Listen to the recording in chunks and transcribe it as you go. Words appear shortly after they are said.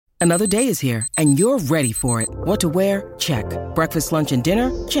Another day is here, and you're ready for it. What to wear? Check. Breakfast, lunch, and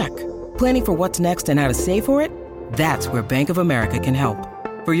dinner? Check. Planning for what's next and how to save for it? That's where Bank of America can help.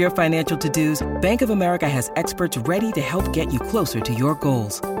 For your financial to-dos, Bank of America has experts ready to help get you closer to your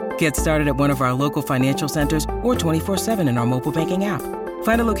goals. Get started at one of our local financial centers or 24/7 in our mobile banking app.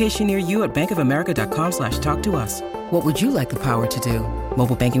 Find a location near you at bankofamerica.com/talktous. What would you like the power to do?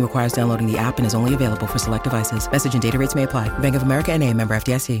 Mobile banking requires downloading the app and is only available for select devices. Message and data rates may apply. Bank of America N.A., member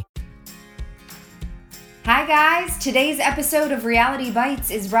FDIC. Hi guys, today's episode of Reality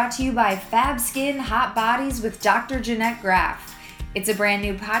Bites is brought to you by Fab Skin Hot Bodies with Dr. Jeanette Graff. It's a brand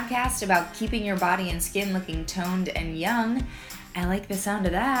new podcast about keeping your body and skin looking toned and young. I like the sound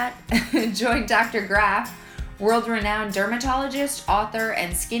of that. Join Dr. Graff, world-renowned dermatologist, author,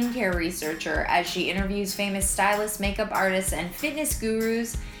 and skincare researcher as she interviews famous stylists, makeup artists, and fitness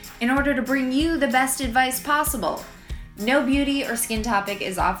gurus in order to bring you the best advice possible. No beauty or skin topic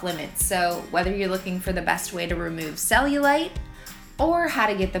is off limits, so whether you're looking for the best way to remove cellulite or how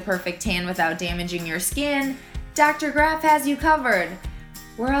to get the perfect tan without damaging your skin, Dr. Graff has you covered.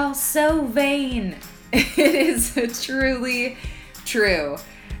 We're all so vain. It is truly true.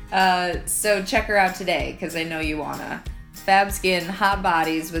 So check her out today, because I know you wanna. Fab Skin Hot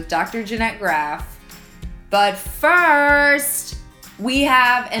Bodies with Dr. Jeanette Graff. But first, we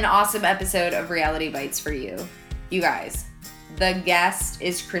have an awesome episode of Reality Bites for you. You guys, the guest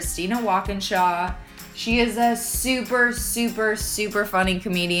is Christina Walkinshaw. She is a super, super, super funny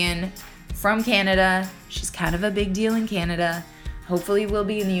comedian from Canada. She's kind of a big deal in Canada. Hopefully will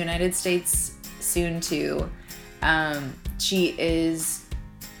be in the United States soon too. She is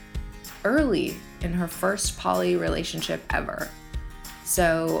early in her first poly relationship ever.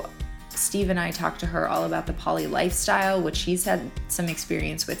 So Steve and I talked to her all about the poly lifestyle, which he's had some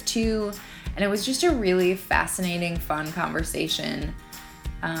experience with too. And it was just a really fascinating, fun conversation.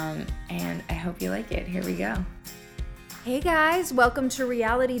 And I hope you like it. Here we go. Hey guys, welcome to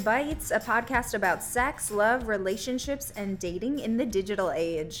Reality Bites, a podcast about sex, love, relationships, and dating in the digital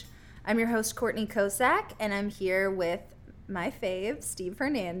age. I'm your host, Courtney Kosak, and I'm here with my fave, Steve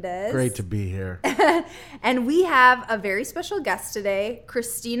Hernandez. Great to be here. And we have a very special guest today,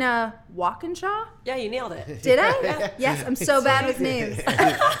 Christina Walkinshaw. Yeah, you nailed it. Did I? Yeah. Yes, I'm so bad with names.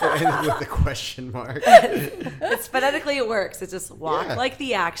 And with the question mark. It's phonetically it works. It's just walk like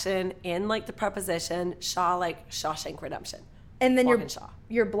the action, in like the preposition, Shaw like Shawshank Redemption. And then Walkinshaw.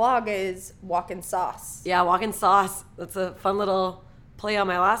 your blog is Walkin' Sauce. Yeah, Walkin' Sauce. That's a fun little play on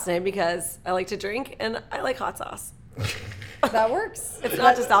my last name because I like to drink and I like hot sauce. That works. It's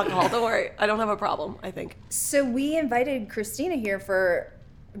not just alcohol. Don't worry. I don't have a problem, I think. So we invited Christina here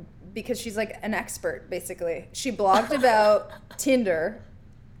because she's like an expert, basically. She blogged about Tinder.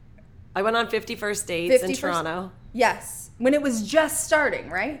 I went on 50 first dates in Toronto. Yes. When it was just starting,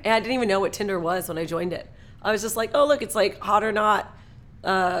 right? And I didn't even know what Tinder was when I joined it. I was just like, oh, look, it's like Hot or Not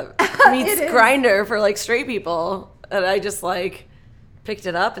meets Grindr for like straight people. And I just like picked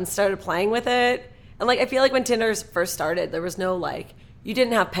it up and started playing with it. And like I feel like when Tinder first started, there was no like, you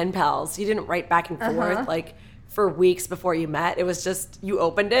didn't have pen pals. You didn't write back and forth like for weeks before you met. It was just, you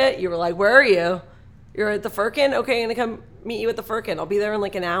opened it, you were like, where are you? You're at the Firkin? Okay, I'm gonna come meet you at the Firkin. I'll be there in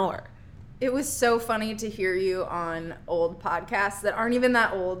like an hour. It was so funny to hear you on old podcasts that aren't even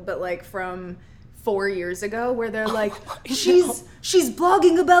that old, but like from 4 years ago, where they're like, she's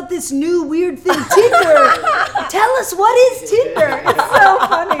blogging about this new weird thing, Tinder. Tell us, what is Tinder? It's so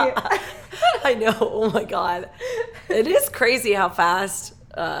funny. I know. Oh my God. It is crazy how fast,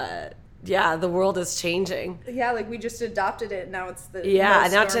 the world is changing. Yeah, like we just adopted it. Now it's the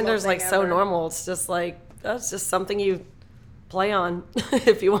and now Tinder's like so normal. It's just like, that's just something you play on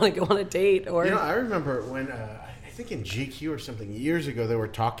if you want to go on a date. Or I remember when I think in GQ or something years ago they were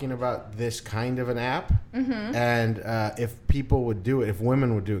talking about this kind of an app, and if people would do it, if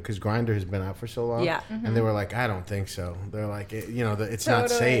women would do it, because Grindr has been out for so long, and they were like, I don't think so. They're like, it's not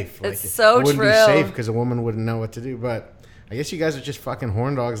safe. Like, it's so it wouldn't true. be safe because a woman wouldn't know what to do, but. I guess you guys are just fucking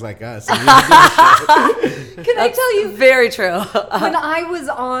horn dogs like us. Can I tell you? Very true. When I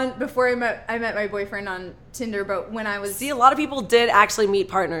was before I met my boyfriend on Tinder, but when I was... See, a lot of people did actually meet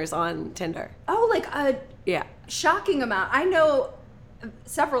partners on Tinder. Oh, like a shocking amount. I know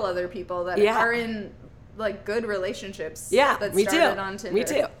several other people that are in like good relationships. Yeah, that me started too. on Tinder. Me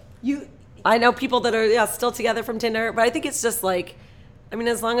too. I know people that are still together from Tinder, but I think it's just like... I mean,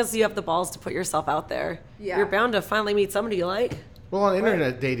 as long as you have the balls to put yourself out there, you're bound to finally meet somebody you like. Well, on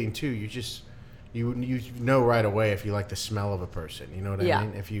internet dating too, you know right away if you like the smell of a person. You know what I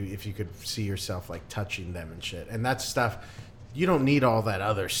mean? If you could see yourself like touching them and shit, and that stuff you don't need all that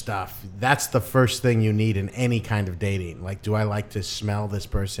other stuff. That's the first thing you need in any kind of dating. Like, do I like to smell this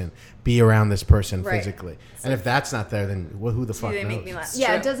person, be around this person physically? And if that's not there, then who the fuck knows? Make me laugh.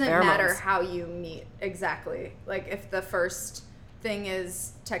 Yeah, it doesn't matter how you meet exactly. Like, if the first thing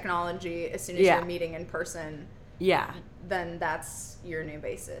is technology, as soon as you're meeting in person, then that's your new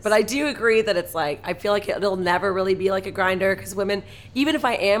basis. But I do agree that it's like, I feel like it'll never really be like a grinder, because women, even if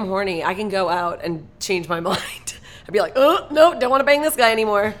I am horny, I can go out and change my mind. I'd be like, oh, no, don't want to bang this guy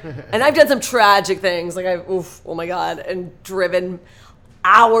anymore. And I've done some tragic things. Like, oh my God, and driven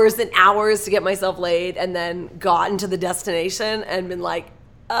hours and hours to get myself laid, and then gotten to the destination and been like,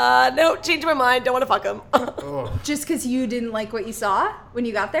 no, change my mind, don't want to fuck him. Just because you didn't like what you saw when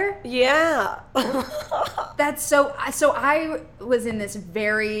you got there? Yeah. That's so I was in this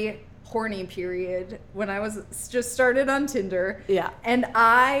very horny period when I was just started on Tinder. Yeah. And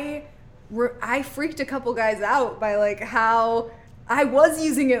I freaked a couple guys out by like how I was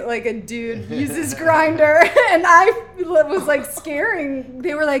using it like a dude uses Grindr, and I was like scaring.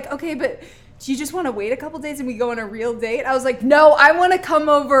 They were like, okay, but do you just want to wait a couple days and we go on a real date? I was like, no, I want to come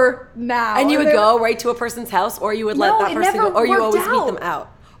over now. And you would go right to a person's house, or you would let that person go, or you always meet them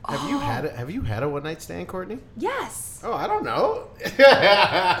out? Have you had a one night stand, Courtney? Yes. Oh, I don't know.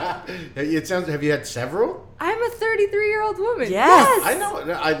 It sounds. Have you had several? I'm a 33-year-old woman. Yes. I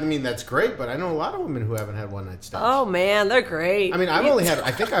know. I mean, that's great, but I know a lot of women who haven't had one night stands. Oh man, they're great. I mean,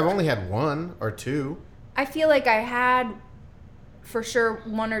 I think I've only had one or two. I feel like I had for sure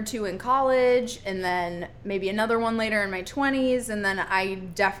one or two in college, and then maybe another one later in my 20s, and then I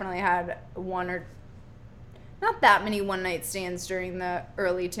definitely had one or not that many one night stands during the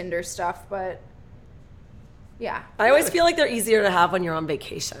early Tinder stuff, but yeah. I always feel like they're easier to have when you're on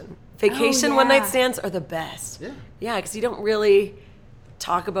vacation. Vacation one night stands are the best. Yeah. Yeah, because you don't really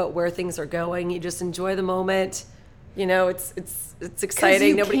talk about where things are going. You just enjoy the moment. You know, it's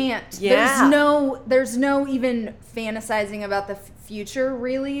exciting. You can't. Yeah. There's no even fantasizing about the future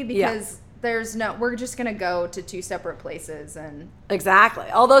really, because we're just gonna go to two separate places and exactly.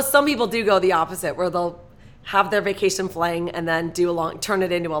 Although some people do go the opposite, where they'll have their vacation fling and then turn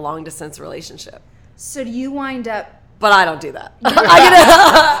it into a long distance relationship. So do you wind up? But I don't do that.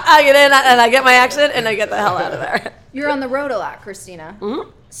 I get in and I get my action and I get the hell out of there. You're on the road a lot, Christina. Mm-hmm.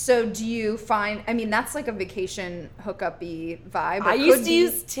 So do you find, I mean, that's like a vacation hookup-y vibe. I used to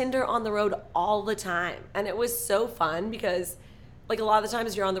use Tinder on the road all the time. And it was so fun because like a lot of the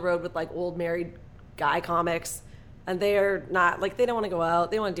times you're on the road with like old married guy comics, and they're not like, they don't want to go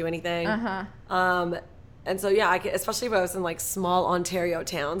out. They don't want to do anything. And so, yeah, especially if I was in, like, small Ontario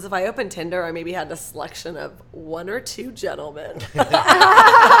towns, if I opened Tinder, I maybe had a selection of one or two gentlemen. Oh,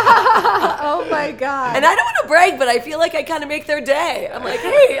 my God. And I don't want to brag, but I feel like I kind of make their day. I'm like,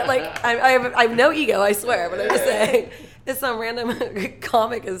 hey, like, I have no ego, I swear, but I'm just saying, if some random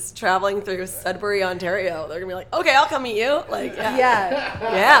comic is traveling through Sudbury, Ontario, they're going to be like, okay, I'll come meet you. Like, yeah,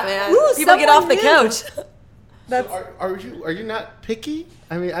 man. Ooh, people get off the couch. So are you not picky?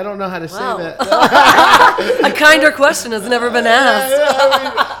 I mean, I don't know how to say that. A kinder question has never been asked.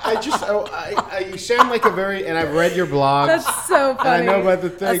 You sound like a very, and I've read your blog. That's so funny. And I know about the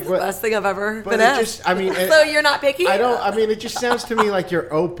thing. That's the best thing I've ever been asked. So you're not picky? It just sounds to me like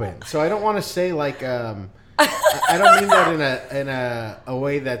you're open. So I don't want to say like, I don't mean that in a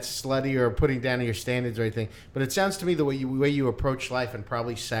way that's slutty or putting down your standards or anything, but it sounds to me the way you approach life and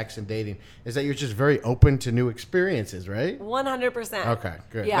probably sex and dating is that you're just very open to new experiences, right? 100%. Okay,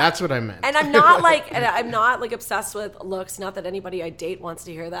 good. Yeah. That's what I meant. And I'm not like obsessed with looks. Not that anybody I date wants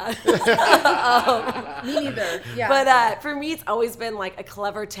to hear that. Me neither. Yeah. But for me, it's always been like a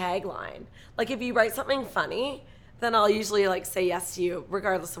clever tagline. Like if you write something funny, then I'll usually like say yes to you,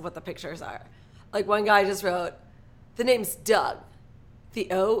 regardless of what the pictures are. Like one guy just wrote, the name's Doug. The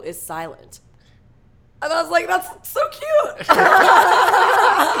O is silent. And I was like, that's so cute.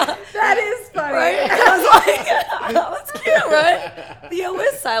 That is funny. Right? I was like, that's cute, right? The O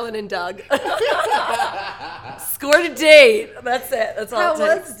is silent in Doug. Scored a date. That's it. That's all How it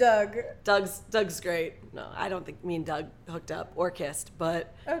takes. was Doug? Doug's great. No, I don't think me and Doug hooked up or kissed,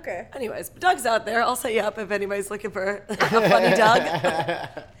 but okay. Anyways, Doug's out there. I'll set you up if anybody's looking for a funny Doug.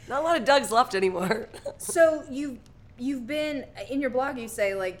 Not a lot of Dougs left anymore. So you've been in your blog. You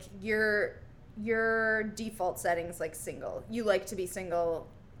say like your default settings like single. You like to be single.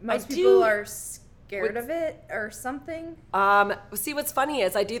 Most people are scared of it or something. See, what's funny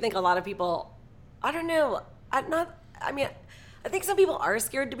is I do think a lot of people. I don't know. I think some people are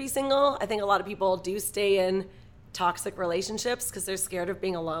scared to be single. I think a lot of people do stay in toxic relationships because they're scared of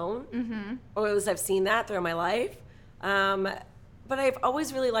being alone. Mm-hmm. Or at least I've seen that throughout my life. But but I've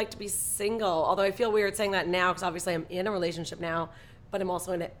always really liked to be single, although I feel weird saying that now because obviously I'm in a relationship now, but I'm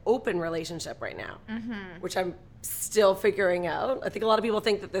also in an open relationship right now, which I'm still figuring out. I think a lot of people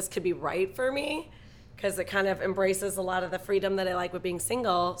think that this could be right for me because it kind of embraces a lot of the freedom that I like with being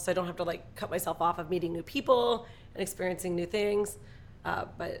single, so I don't have to like cut myself off of meeting new people and experiencing new things.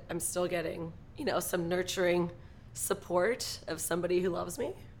 But I'm still getting, some nurturing support of somebody who loves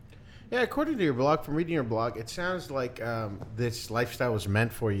me. Yeah, according to your blog, from reading your blog, it sounds like this lifestyle was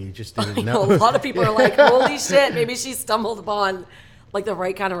meant for you. You just didn't know. A lot of people are like, holy shit, maybe she stumbled upon like the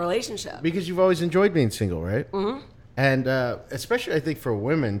right kind of relationship. Because you've always enjoyed being single, right? Mm-hmm. And especially, I think, for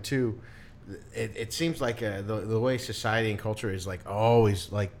women, too, it seems like the way society and culture is like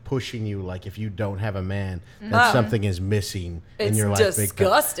always like pushing you, like if you don't have a man, that something is missing in your life. It's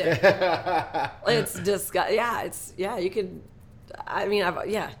disgusting. It's disgusting. You could... I mean,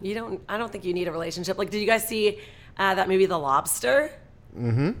 I don't think you need a relationship. Like, did you guys see that movie, The Lobster?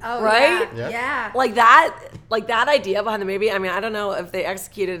 Mm-hmm. Oh, right? Yeah. Like that idea behind the movie. I mean, I don't know if they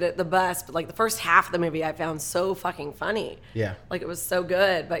executed it the best, but like the first half of the movie I found so fucking funny. Yeah. Like it was so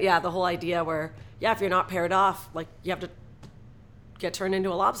good. But yeah, the whole idea where, if you're not paired off, like you have to get turned into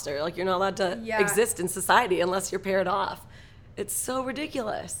a lobster. Like you're not allowed to exist in society unless you're paired off. It's so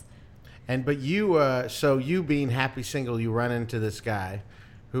ridiculous. But you, so you being happy single, you run into this guy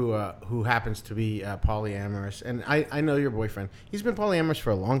who happens to be polyamorous. And I know your boyfriend. He's been polyamorous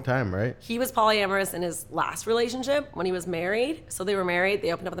for a long time, right? He was polyamorous in his last relationship when he was married. So they were married.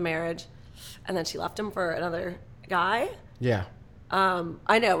 They opened up the marriage. And then she left him for another guy. Yeah.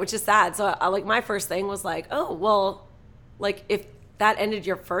 I know, which is sad. So my first thing was like, oh, well, like if that ended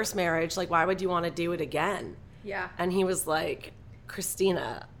your first marriage, like why would you want to do it again? Yeah. And he was like,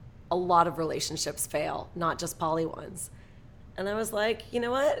 Christina, a lot of relationships fail, not just poly ones. And I was like, you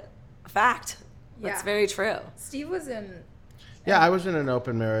know what? Fact. That's very true. Steve was in... Yeah, I was in an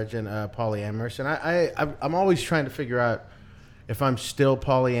open marriage and polyamorous. And I'm always trying to figure out if I'm still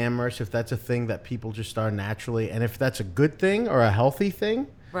polyamorous, if that's a thing that people just are naturally, and if that's a good thing or a healthy thing.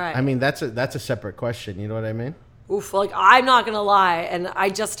 Right. I mean, that's a separate question. You know what I mean? Oof, like I'm not going to lie. And I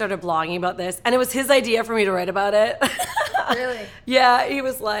just started blogging about this. And it was his idea for me to write about it. Really? Yeah, he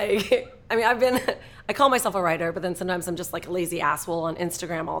was like, I mean, I call myself a writer, but then sometimes I'm just like a lazy asshole on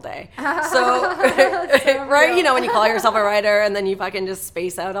Instagram all day. So, right? You know, when you call yourself a writer and then you fucking just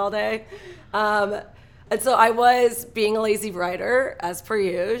space out all day. And so I was being a lazy writer as per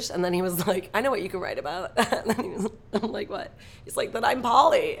usual. And then he was like, I know what you can write about. And then I'm like, what? He's like, that I'm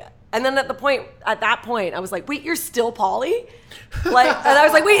poly. And then at that point, I was like, wait, you're still poly? And I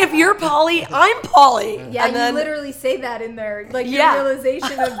was like, wait, if you're poly, I'm poly. Yeah, and then, you literally say that in there. Like, your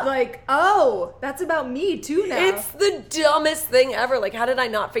realization of like, oh, that's about me too now. It's the dumbest thing ever. Like, how did I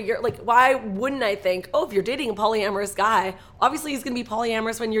not figure, like, why wouldn't I think, oh, if you're dating a polyamorous guy, obviously he's going to be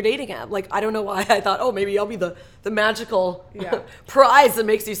polyamorous when you're dating him. Like, I don't know why I thought, oh, maybe I'll be the magical prize that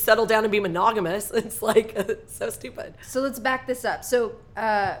makes you settle down and be monogamous. It's like, so stupid. So let's back this up. So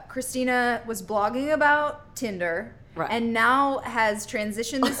Christina was blogging about Tinder. Right. And now has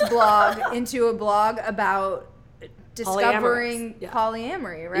transitioned this blog into a blog about discovering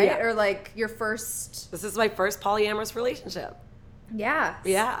polyamory, right? Yeah. Or like your first... This is my first polyamorous relationship. Yeah.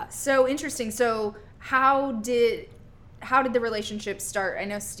 Yeah. So interesting. So how did the relationship start? I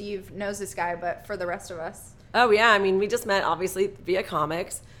know Steve knows this guy, but for the rest of us. Oh, yeah. I mean, we just met, obviously, via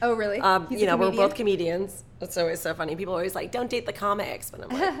comics. Oh, really? You know, we're both comedians. It's always so funny. People are always like, don't date the comics. But I'm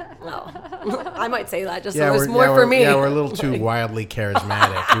like, well, I might say that just so it's more for me. Yeah, we're a little too wildly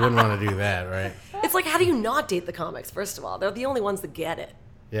charismatic. You wouldn't want to do that, right? It's like, how do you not date the comics, first of all? They're the only ones that get it.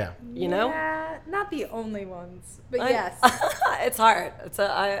 Yeah. You know? Yeah, not the only ones, but yes. It's hard.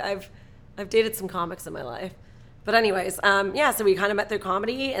 I've dated some comics in my life. But anyways, so we kind of met through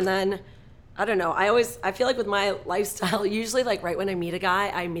comedy, and then... I don't know. I feel like with my lifestyle, usually like right when I meet a guy,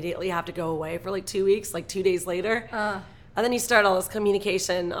 I immediately have to go away for like 2 weeks, like 2 days later. And then you start all this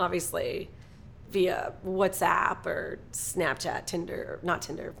communication, obviously, via WhatsApp or Snapchat, Tinder, not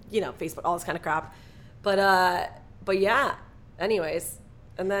Tinder, you know, Facebook, all this kind of crap. But yeah, anyways.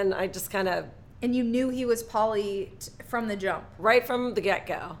 And then I just kind of... And you knew he was poly from the jump. Right from the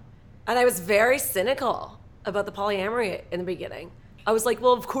get-go. And I was very cynical about the polyamory in the beginning. I was like,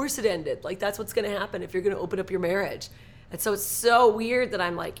 well, of course it ended. Like, that's what's going to happen if you're going to open up your marriage. And so it's so weird that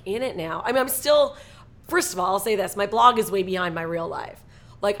I'm, like, in it now. I mean, I'm still, first of all, I'll say this. My blog is way behind my real life.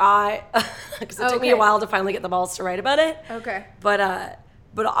 Like, because it took me a while to finally get the balls to write about it. Okay. But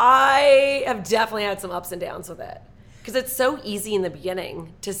I have definitely had some ups and downs with it. Because it's so easy in the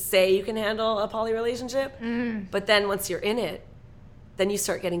beginning to say you can handle a poly relationship. But then once you're in it, then you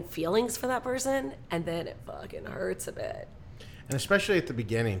start getting feelings for that person. And then it fucking hurts a bit. And especially at the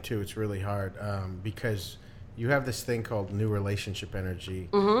beginning too, it's really hard because you have this thing called new relationship energy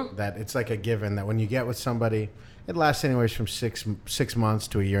that it's like a given that when you get with somebody, it lasts anywhere from 6 months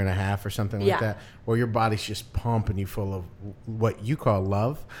to a year and a half or something like that, where your body's just pumping you full of what you call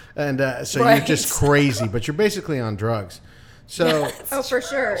love. And so you're just crazy, but you're basically on drugs. So for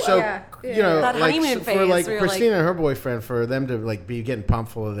sure. So you know, that like honeymoon phase for like where Christina and her boyfriend, for them to like be getting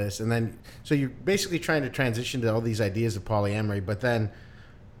pumped full of this, and then so you're basically trying to transition to all these ideas of polyamory, but then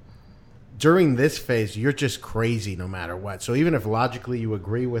during this phase, you're just crazy no matter what. So even if logically you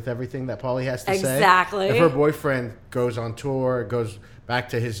agree with everything that Polly has to say, if her boyfriend goes on tour, goes back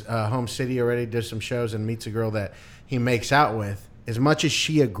to his home city already, does some shows, and meets a girl that he makes out with, as much as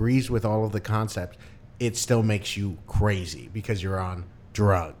she agrees with all of the concepts, it still makes you crazy because you're on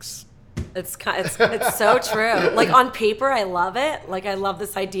drugs. It's so true. Like on paper, I love it. Like I love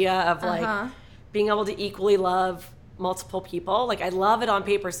this idea of like being able to equally love multiple people. Like I love it on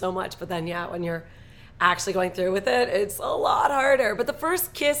paper so much, but then when you're actually going through with it, it's a lot harder. But the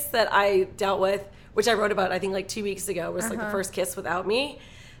first kiss that I dealt with, which I wrote about I think like 2 weeks ago, was like the first kiss without me.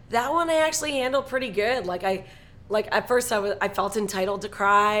 That one I actually handled pretty good. Like at first I felt entitled to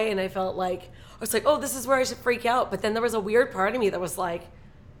cry, and I felt like I was like, oh, this is where I should freak out. But then there was a weird part of me that was like,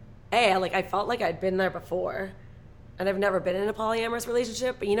 hey, like I felt like I'd been there before. And I've never been in a polyamorous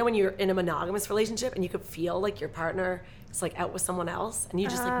relationship, but you know when you're in a monogamous relationship and you could feel like your partner is like out with someone else, and you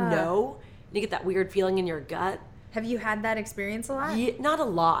just like know, and you get that weird feeling in your gut. Have you had that experience a lot? Yeah, not a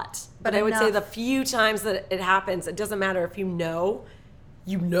lot, but I would say the few times that it happens, it doesn't matter if you know,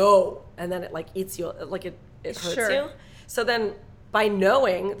 and then it like eats you, like it hurts you. So then by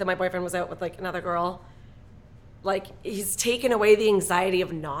knowing that my boyfriend was out with like another girl, like he's taken away the anxiety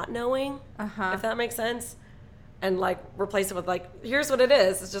of not knowing, if that makes sense. And like replace it with like, here's what it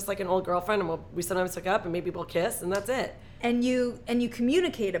is. It's just like an old girlfriend, and we sometimes hook up, and maybe we'll kiss, and that's it. And you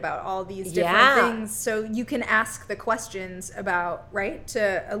communicate about all these different things, so you can ask the questions about, right,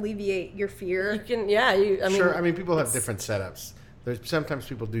 to alleviate your fear. You can, I mean, people have different setups. Sometimes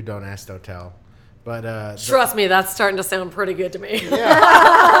people don't ask, don't tell. But trust me, that's starting to sound pretty good to me.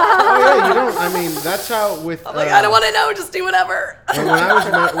 Yeah. You don't. I mean, that's how with. I'm like, I don't want to know. Just do whatever.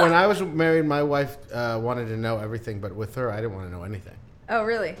 When I was married, my wife wanted to know everything, but with her, I didn't want to know anything. Oh,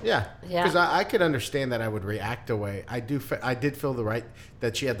 really? Yeah. Because I could understand that I would react away. I did feel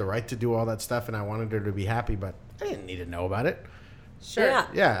that she had the right to do all that stuff, and I wanted her to be happy, but I didn't need to know about it. Sure.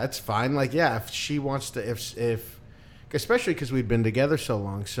 Yeah, that's fine. Like, if she wants to, if especially because we've been together so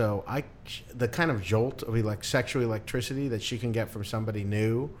long, so the kind of jolt of sexual electricity that she can get from somebody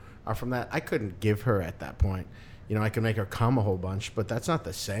new or from that, I couldn't give her at that point. You know, I could make her come a whole bunch, but that's not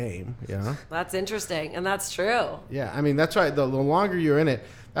the same, you know? That's interesting, and that's true. Yeah, I mean, that's why the longer you're in it,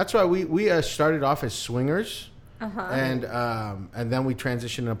 that's why we started off as swingers, and then we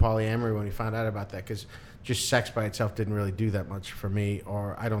transitioned into polyamory when we found out about that, because just sex by itself didn't really do that much for me,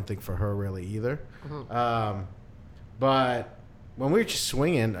 or I don't think for her really either. But when we were just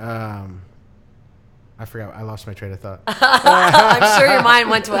swinging, I forgot. I lost my train of thought. I'm sure your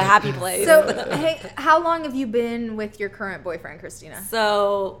mind went to a happy place. So, hey, how long have you been with your current boyfriend, Christina?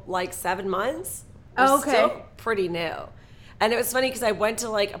 So, like 7 months. Oh, okay. Still pretty new. And it was funny because I went to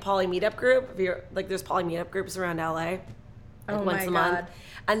like a poly meetup group. There's poly meetup groups around LA. Oh once my a month. God.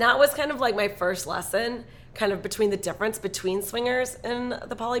 And that was kind of like my first lesson, kind of between the difference between swingers and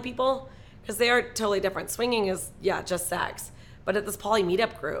the poly people. Because they are totally different. Swinging is, just sex. But at this poly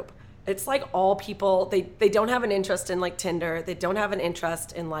meetup group, it's like all people, they don't have an interest in like Tinder. They don't have an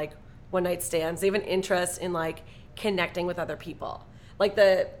interest in like one night stands. They have an interest in like connecting with other people. Like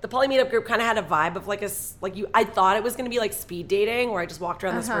the poly meetup group kind of had a vibe of I thought it was going to be like speed dating, where I just walked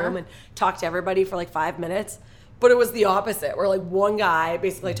around this room and talked to everybody for like 5 minutes. But it was the opposite, where like one guy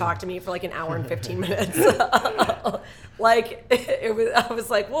basically talked to me for like an hour and 15 minutes. Like I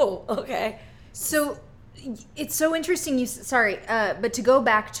was like, whoa, okay. So it's so interesting. But to go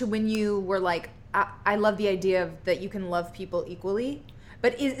back to when you were like, I love the idea of that you can love people equally.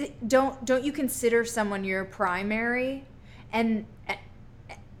 But don't you consider someone your primary, and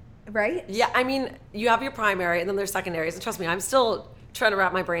right? Yeah, I mean, you have your primary, and then there's secondaries. And trust me, I'm still trying to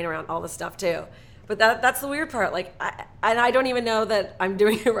wrap my brain around all this stuff too. But that's the weird part. Like, I don't even know that I'm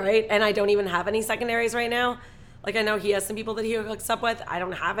doing it right, and I don't even have any secondaries right now. Like, I know he has some people that he hooks up with. I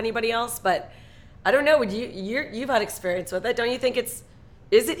don't have anybody else, but I don't know. You've had experience with it. Don't you think it's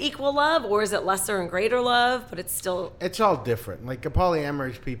is it equal love or is it lesser and greater love? But it's still... It's all different. Like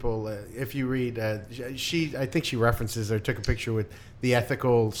polyamorous people, if you read, I think she references or took a picture with The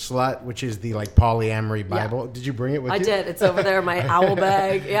Ethical Slut, which is the like polyamory Bible. Yeah. Did you bring it with you? I did. It's over there in my owl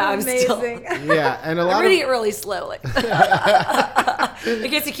bag. Yeah, Amazing. Yeah, and I'm reading it really slowly. I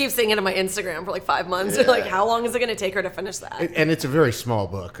guess you keep seeing it on my Instagram for like 5 months. Yeah. Like, how long is it going to take her to finish that? And it's a very small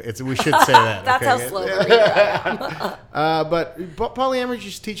book. We should say that. That's how slow the reader I am. But polyamory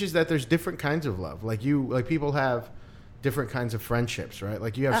just teaches that there's different kinds of love. Like people have different kinds of friendships, right?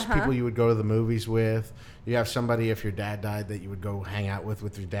 Like you have people you would go to the movies with. You have somebody, if your dad died, that you would go hang out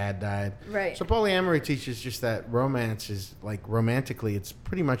with your dad died. Right. So polyamory teaches just that romance is, like, romantically, it's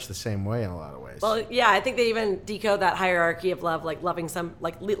pretty much the same way in a lot of ways. Well, yeah, I think they even decode that hierarchy of love, like loving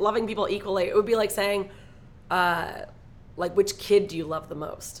loving people equally. It would be like saying, like, which kid do you love the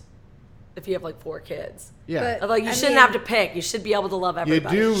most? If you have like 4 kids. Yeah. But, like, you shouldn't have to pick. You should be able to love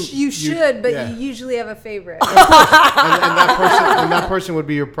everybody. You should, but you usually have a favorite. and that person would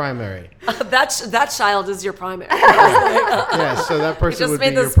be your primary. That child is your primary. Yeah, so that person would be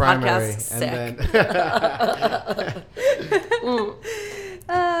your primary. Sick.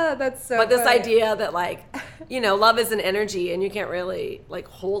 That's so But this funny. idea that, like, love is an energy and you can't really, like,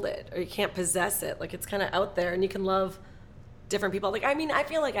 hold it or you can't possess it. Like, it's kind of out there and you can love different people. Like, I mean, I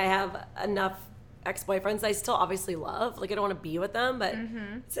feel like I have enough ex-boyfriends I still obviously love. Like, I don't want to be with them, but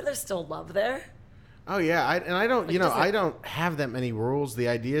I'd say there's still love there. Oh yeah, I don't, like, I don't have that many rules. The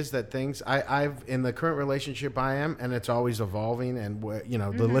idea is that I've in the current relationship I am, and it's always evolving. And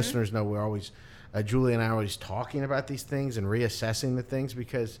the listeners know we're always, Julie and I are always talking about these things and reassessing the things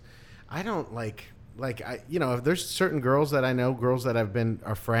because I don't if there's certain girls that I know, girls that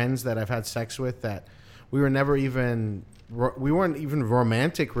are friends that I've had sex with that we weren't even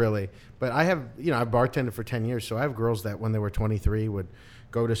romantic really, but I have, I've bartended for 10 years. So I have girls that when they were 23 would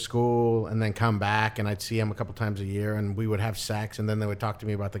go to school and then come back and I'd see them a couple times a year and we would have sex and then they would talk to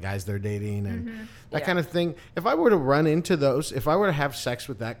me about the guys they're dating and that kind of thing. If I were to run into those, if I were to have sex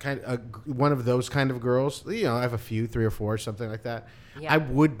with that one of those kind of girls, I have a few, 3 or 4, something like that. Yeah. I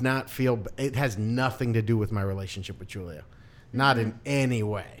would not feel, it has nothing to do with my relationship with Julia. Not in any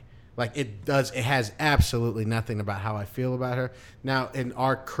way. Like it has absolutely nothing about how I feel about her. Now, in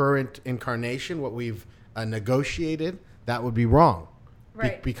our current incarnation, what we've negotiated, that would be wrong.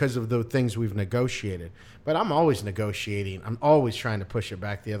 Right. Because of the things we've negotiated. But I'm always negotiating. I'm always trying to push it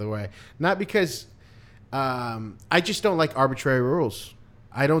back the other way. Not because I just don't like arbitrary rules.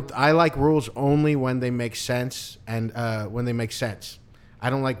 I like rules only when they make sense and when they make sense. I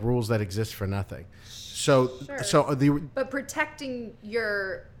don't like rules that exist for nothing. But protecting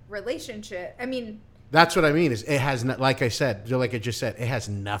your relationship, I mean, that's what I mean. Is it has like I just said, it has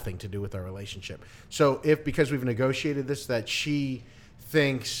nothing to do with our relationship. So because we've negotiated this, that she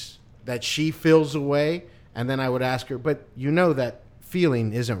thinks that she feels a way, and then I would ask her, but that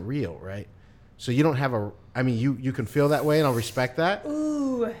feeling isn't real, right? So you don't have you can feel that way, and I'll respect that.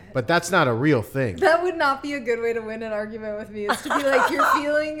 Ooh. But that's not a real thing. That would not be a good way to win an argument with me, is to be like, your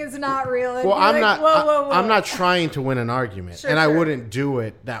feeling is not real. And well, I'm like, not. Whoa. I'm not trying to win an argument, I wouldn't do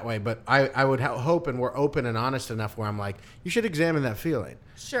it that way. But I would hope, and we're open and honest enough where I'm like, you should examine that feeling.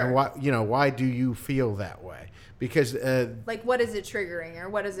 Sure. And why do you feel that way? Because like, what is it triggering, or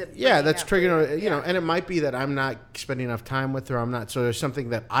what is it? Yeah, that's triggering. And it might be that I'm not spending enough time with her. I'm not. So there's something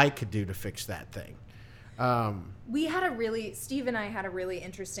that I could do to fix that thing. Steve and I had a really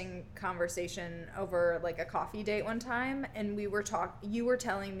interesting conversation over like a coffee date one time, and you were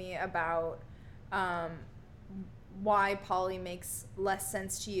telling me about why poly makes less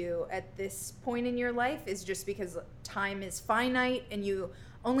sense to you at this point in your life is just because time is finite and you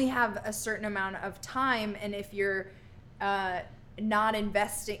only have a certain amount of time, and if you're not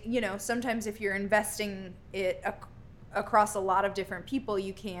investing, sometimes if you're investing it across a lot of different people,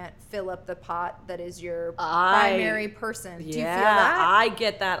 you can't fill up the pot that is your primary person. Do you feel that? I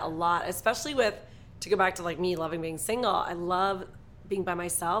get that a lot, especially to go back to like me loving being single. I love being by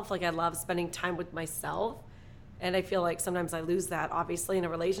myself. Like I love spending time with myself. And I feel like sometimes I lose that, obviously, in a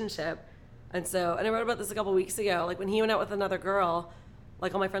relationship. And I wrote about this a couple weeks ago. Like when he went out with another girl,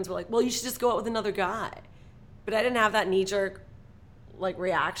 like all my friends were like, well, you should just go out with another guy. But I didn't have that knee-jerk like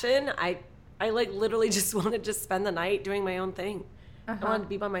reaction. I like literally just wanted to spend the night doing my own thing. I wanted to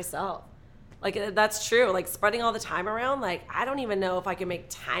be by myself. Like that's true. Like spreading all the time around, like I don't even know if I can make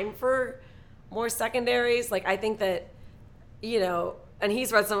time for more secondaries. Like I think that, and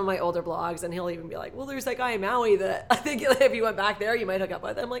he's read some of my older blogs and he'll even be like, well, there's that guy in Maui that I think if you went back there, you might hook up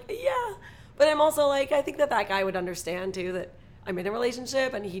with. I'm like, yeah. But I'm also like, I think that guy would understand too, that I'm in a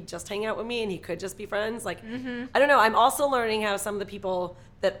relationship and he'd just hang out with me and he could just be friends. Like, I don't know. I'm also learning how some of the people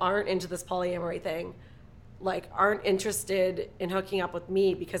that aren't into this polyamory thing, like, aren't interested in hooking up with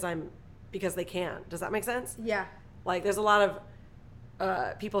me because they can. Does that make sense? Yeah. Like, there's a lot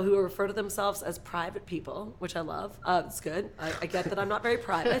of people who refer to themselves as private people, which I love. It's good. I get that I'm not very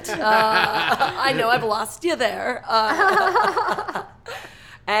private. I know I've lost you there.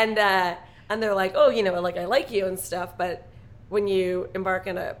 And they're like, oh, you know, like, I like you and stuff, but when you embark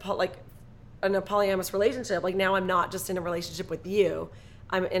in a polyamorous relationship, like, now I'm not just in a relationship with you.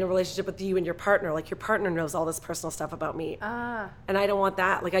 I'm in a relationship with you and your partner. Like, your partner knows all this personal stuff about me. And I don't want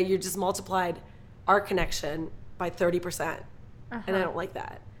that. Like, you just multiplied our connection by 30%. And I don't like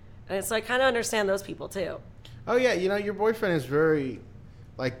that. And so I kind of understand those people too. Oh, yeah. You know, your boyfriend is very,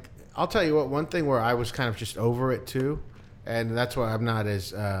 like, I'll tell you what, one thing where I was kind of just over it too, and that's why I'm not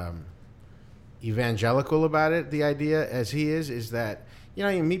as evangelical about it, the idea, as he is that, you know,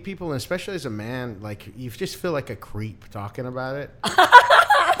 you meet people, and especially as a man, like, you just feel like a creep talking about it.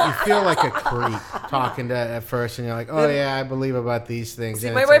 You feel like a creep talking to at first, and you're like, oh, yeah, I believe about these things.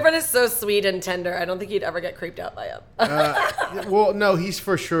 See, my boyfriend is so sweet and tender. I don't think he'd ever get creeped out by him. Well, no, he's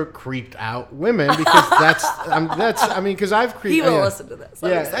for sure creeped out women, because because I've creeped. He will listen to this.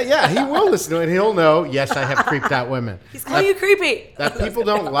 Yeah, he will listen to it. He'll know, yes, I have creeped out women. He's calling you creepy. That people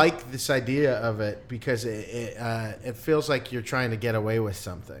don't like this idea of it because it feels like you're trying to get away with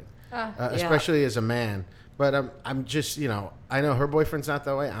something, especially as a man. But I'm just, you know, I know her boyfriend's not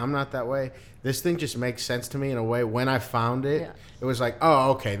that way. I'm not that way. This thing just makes sense to me in a way. When I found it, it was like,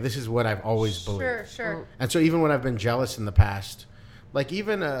 oh, okay, this is what I've always believed. Sure. And so even when I've been jealous in the past, like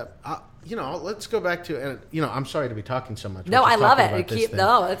even, you know, let's go back to, and you know, I'm sorry to be talking so much. No, I love it.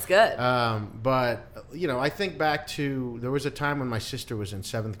 No, it's good. But, you know, I think back to, there was a time when my sister was in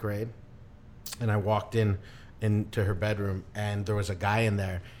 7th grade, and I walked into her bedroom, and there was a guy in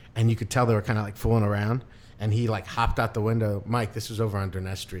there, and you could tell they were kind of like fooling around. And he like hopped out the window. Mike, this was over on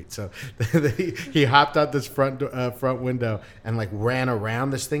Durness Street. So he hopped out this front window and like ran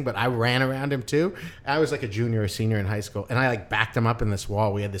around this thing. But I ran around him too. I was like a junior or senior in high school. And I like backed him up in this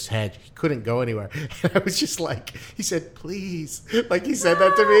wall. We had this hedge. He couldn't go anywhere. And I was just like, he said, please. Like he said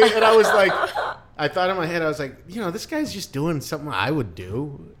that to me. And I was like, I thought in my head, I was like, you know, this guy's just doing something I would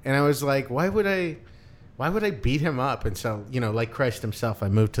do. And I was like, why would I beat him up? And so, you know, like Christ himself, I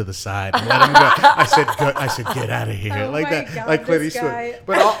moved to the side and let him go. I said, get out of here. Oh like that, God, like Clint Eastwood.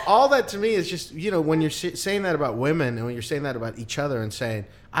 But all that to me is just, you know, when you're saying that about women and when you're saying that about each other and saying,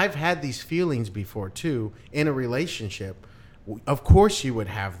 I've had these feelings before too in a relationship. Of course you would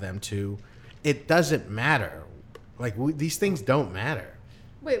have them too. It doesn't matter. Like these things don't matter.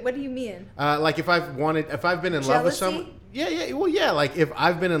 Wait, what do you mean? Like if I've been in love with someone. Yeah. Well, yeah. Like if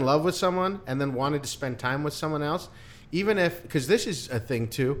I've been in love with someone and then wanted to spend time with someone else, even if, because this is a thing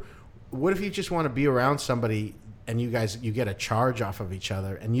too. What if you just want to be around somebody and you get a charge off of each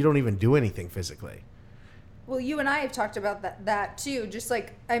other and you don't even do anything physically? Well, you and I have talked about that too. Just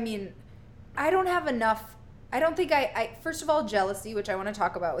like, I mean, I don't have enough. I don't think I first of all, jealousy, which I want to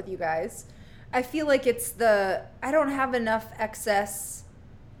talk about with you guys. I feel like I don't have enough excess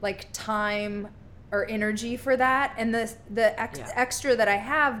like time or energy for that, and the extra that I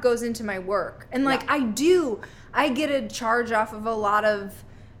have goes into my work, and like I get a charge off of a lot of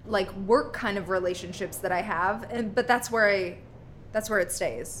like work kind of relationships that I have, but that's where it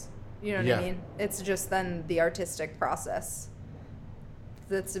stays. You know what I mean? It's just then the artistic process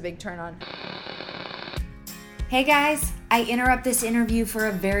that's a big turn on. Hey guys, I interrupt this interview for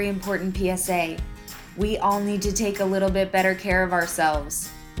a very important PSA. We all need to take a little bit better care of ourselves,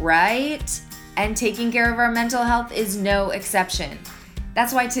 right? And taking care of our mental health is no exception.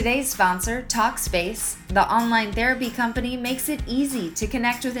 That's why today's sponsor, Talkspace, the online therapy company, makes it easy to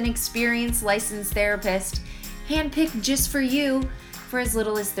connect with an experienced licensed therapist, handpicked just for you, for as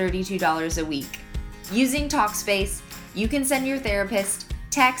little as $32 a week. Using Talkspace, you can send your therapist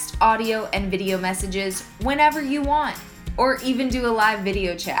text, audio, and video messages whenever you want, or even do a live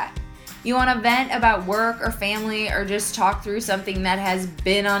video chat. You want to vent about work or family, or just talk through something that has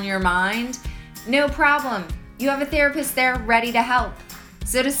been on your mind? No problem. You have a therapist there ready to help.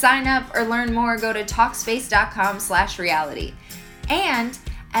 So to sign up or learn more, go to Talkspace.com/reality. And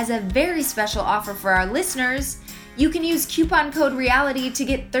as a very special offer for our listeners, you can use coupon code REALITY to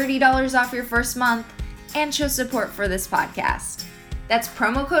get $30 off your first month and show support for this podcast. That's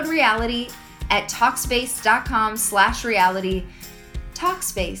promo code REALITY at Talkspace.com/reality.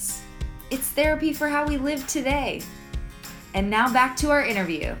 Talkspace. It's therapy for how we live today. And now back to our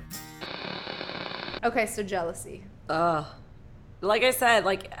interview. Okay, so jealousy. like I said,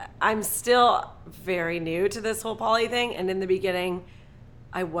 like I'm still very new to this whole poly thing, and in the beginning,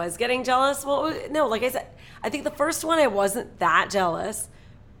 I was getting jealous. Well, no, like I said, I think the first one I wasn't that jealous,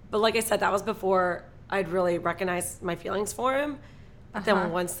 but like I said, that was before I'd really recognized my feelings for him. But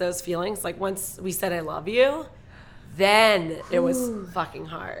then once those feelings, like once we said I love you, then it was fucking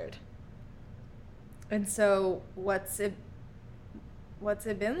hard. And so, what's it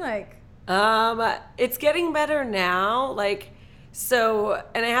been like? It's getting better now. Like, so,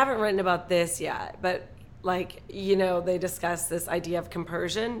 and I haven't written about this yet, but like, you know, they discuss this idea of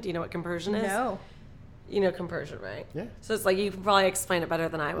compersion. Do you know what compersion is? No. You know compersion, right? Yeah. So it's like, you can probably explain it better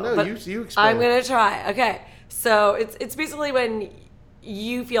than I will. No, but you explain I'm going to try. Okay. So it's basically when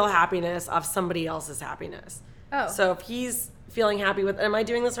you feel happiness off somebody else's happiness. Oh. So if he's feeling happy with, am I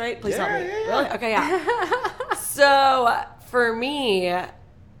doing this right? Please help me. Yeah. Really? Okay, yeah. So for me,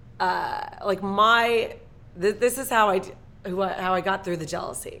 like this is how I got through the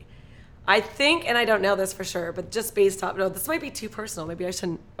jealousy. I think, and I don't know this for sure, but just based off, no, this might be too personal. Maybe I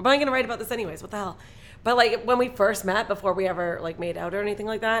shouldn't, but I'm going to write about this anyways. What the hell? But like when we first met, before we ever like made out or anything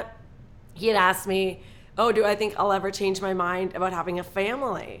like that, he had asked me, oh, do I think I'll ever change my mind about having a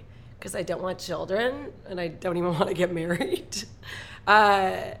family? Because I don't want children and I don't even want to get married.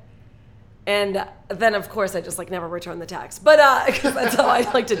 And then, of course, I just like never return the text. But because that's how I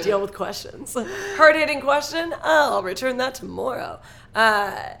like to deal with questions. Hard-hitting question? Oh, I'll return that tomorrow.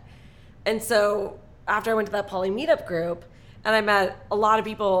 And so after I went to that poly meetup group, and I met a lot of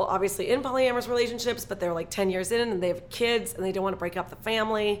people, obviously, in polyamorous relationships, but they're like 10 years in and they have kids and they don't want to break up the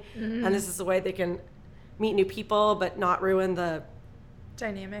family. Mm-hmm. And this is a way they can meet new people but not ruin the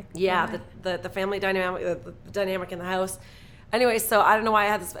dynamic. Yeah, the family dynamic, the dynamic in the house. Anyway, so I don't know why I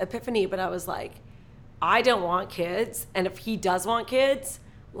had this epiphany, but I was like, I don't want kids. And if he does want kids,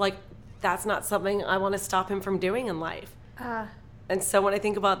 like, that's not something I want to stop him from doing in life. And so when I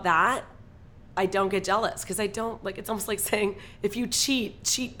think about that, I don't get jealous because I don't, like, it's almost like saying, if you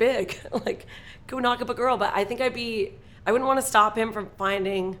cheat big. Like, go knock up a girl. But I think I wouldn't want to stop him from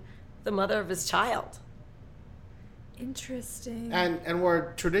finding the mother of his child. Interesting. And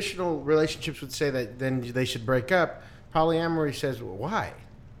where traditional relationships would say that then they should break up, polyamory says, well, why?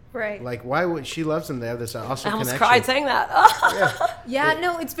 Right. Like, why would she loves them? They have this awesome I almost connection. cried saying that. Yeah,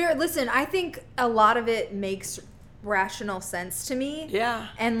 no, it's very, listen, I think a lot of it makes rational sense to me. Yeah.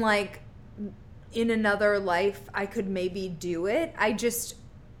 And like, in another life, I could maybe do it. I just,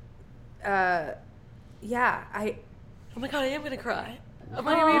 oh my God, I am going to cry. Am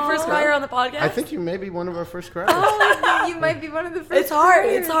I going to be the first crier on the podcast? I think you may be one of our first criers. Oh, you might be one of the first. It's hard.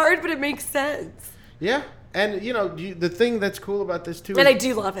 criers. It's hard, but it makes sense. Yeah. And, you know, the thing that's cool about this, too, and I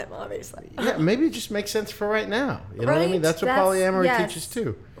do love him, obviously. Yeah, maybe it just makes sense for right now. You know what I mean? Right. That's what polyamory teaches,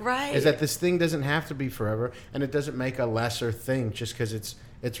 too. Right. Is that this thing doesn't have to be forever, and it doesn't make a lesser thing just because it's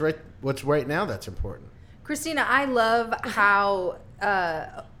right. What's right now that's important. Christina, I love how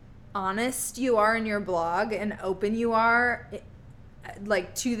honest you are in your blog and open you are,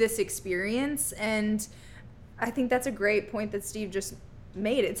 like, to this experience. And I think that's a great point that Steve just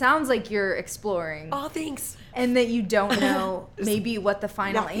made. It sounds like you're exploring. Oh, thanks. And that you don't know maybe what the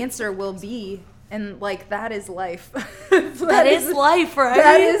final answer will be. And, like, that is life. that is life, right?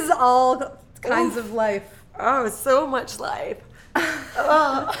 That is all kinds of life. Oh, so much life.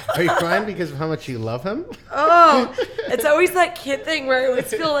 Are you crying because of how much you love him? Oh, it's always that kid thing where I always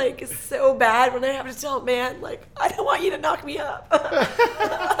feel like so bad when I have to tell man, like, I don't want you to knock me up.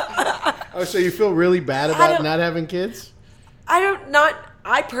 Oh, so you feel really bad about not having kids?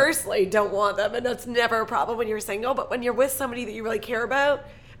 I personally don't want them, and that's never a problem when you're single, but when you're with somebody that you really care about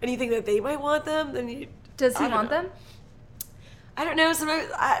and you think that they might want them, then you... Does he want them? I don't know. Sometimes,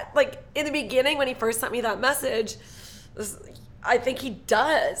 like, in the beginning when he first sent me that message, I think he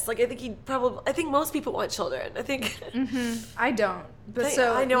does. Like, I think most people want children. I think... Mm-hmm. I don't. But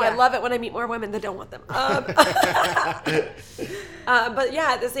I know. Yeah. I love it when I meet more women that don't want them. But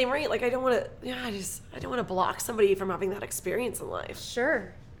yeah, at the same rate, like, I don't want to. Yeah, I don't want to block somebody from having that experience in life.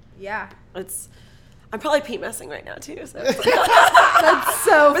 Sure. Yeah. I'm probably PMSing right now too. So. That's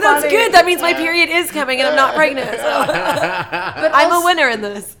so. But funny. that's good. That means my period is coming and I'm not pregnant. So. But I'm a winner in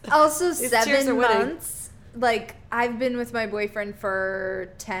this. Also, 7 months. Like, I've been with my boyfriend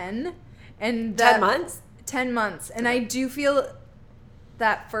for 10, and 10 months. 10 months, and I do feel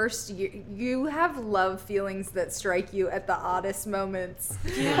that first year you have love feelings that strike you at the oddest moments.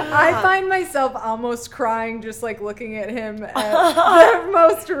 Yeah. I find myself almost crying just like looking at him at the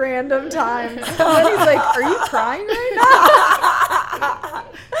most random times. And then he's like, "Are you crying right now?"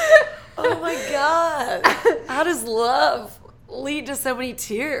 Oh my God! How does love lead to so many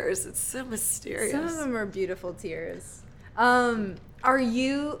tears? It's so mysterious. Some of them are beautiful tears. Are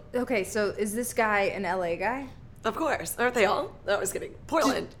you okay? So is this guy an LA guy? Of course, aren't they all? No, I was kidding.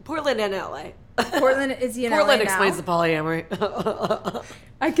 Portland and LA. Portland, is he in Portland LA explains now? the polyamory.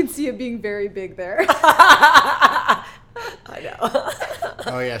 I can see it being very big there. I know.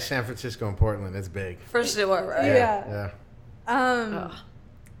 Oh yeah, San Francisco and Portland, it's big. For sure, right? Yeah.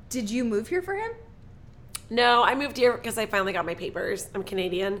 Did you move here for him? No, I moved here because I finally got my papers. I'm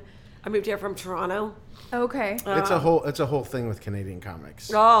Canadian. I moved here from Toronto. Okay. It's a whole thing with Canadian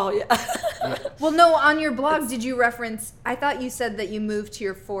comics. Oh, yeah. Well, no, on your blog, did you reference, I thought you said that you moved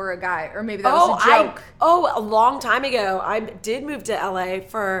here for a guy, or maybe that was a joke. A long time ago, I did move to LA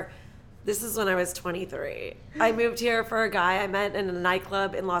this is when I was 23. I moved here for a guy I met in a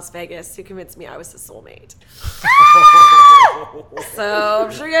nightclub in Las Vegas who convinced me I was his soulmate. So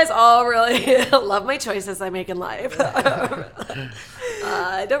I'm sure you guys all really love my choices I make in life.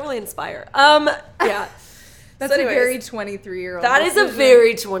 I don't really inspire. Yeah. That's a very 23-year-old. That is a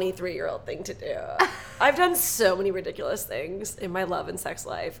very 23-year-old thing to do. I've done so many ridiculous things in my love and sex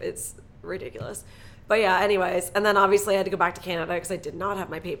life. It's ridiculous. But yeah, anyways. And then obviously I had to go back to Canada because I did not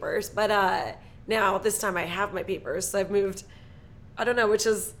have my papers. But now, this time I have my papers. So I've moved, I don't know, which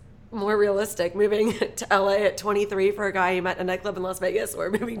is more realistic, moving to LA at 23 for a guy you met in a nightclub in Las Vegas, or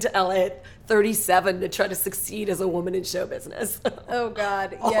moving to LA at 37 to try to succeed as a woman in show business. Oh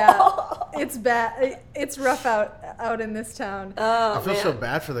God, yeah. It's bad. It's rough out in this town. I feel so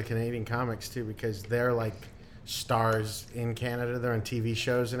bad for the Canadian comics too, because they're like stars in Canada. They're on TV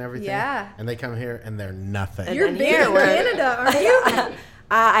shows and everything. Yeah. And they come here and they're nothing. You're big in Canada, aren't you?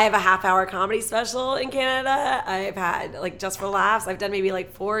 I have a half-hour comedy special in Canada. I've had, like, Just for Laughs. I've done maybe,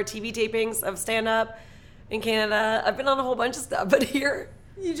 like, 4 TV tapings of stand-up in Canada. I've been on a whole bunch of stuff, but here,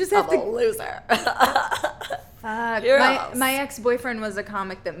 you just have I'm a loser. My ex-boyfriend was a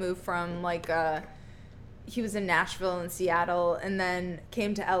comic that moved from, like, he was in Nashville and Seattle, and then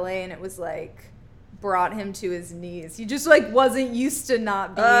came to LA, and it was, like, brought him to his knees. He just, like, wasn't used to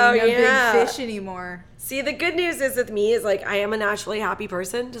not being a big fish anymore. See, the good news is with me is, like, I am a naturally happy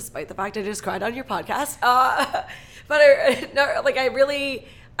person, despite the fact I just cried on your podcast. But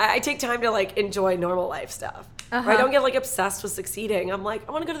I take time to, like, enjoy normal life stuff. I don't get, like, obsessed with succeeding. I'm like,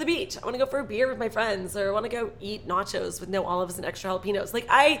 I want to go to the beach. I want to go for a beer with my friends, or I want to go eat nachos with no olives and extra jalapenos. Like,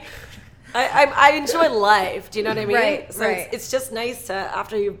 I enjoy life. Do you know what I mean? Right, so it's just nice to,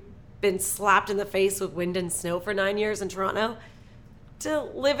 after you've been slapped in the face with wind and snow for 9 years in Toronto, to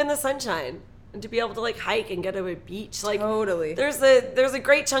live in the sunshine. And to be able to, like, hike and go to a beach. Like, totally. There's a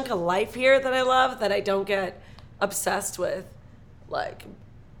great chunk of life here that I love that I don't get obsessed with. Like,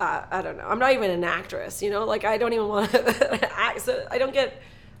 I don't know. I'm not even an actress, you know? Like, I don't even want to act. So I don't get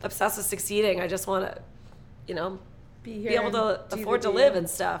obsessed with succeeding. I just want to, you know, be able to afford to live and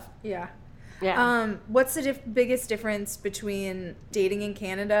stuff. Yeah. Yeah. What's the biggest difference between dating in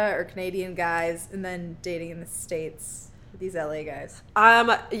Canada or Canadian guys and then dating in the States? These LA guys.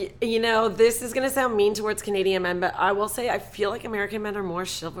 You know, this is going to sound mean towards Canadian men, but I will say I feel like American men are more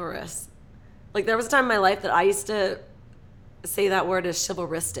chivalrous. Like, there was a time in my life that I used to say that word as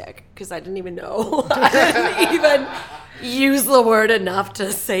chivalristic because I didn't even know. I didn't even use the word enough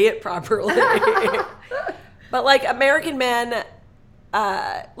to say it properly. But, like, American men,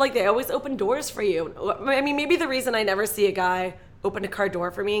 like, they always open doors for you. I mean, maybe the reason I never see a guy open a car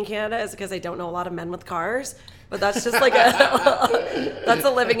door for me in Canada is because I don't know a lot of men with cars. But that's just like that's a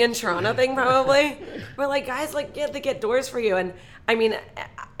living in Toronto thing probably. But like guys like they get doors for you. And I mean,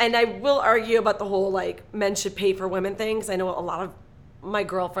 and I will argue about the whole like men should pay for women things. I know a lot of my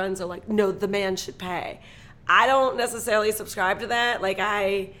girlfriends are like, no, the man should pay. I don't necessarily subscribe to that. Like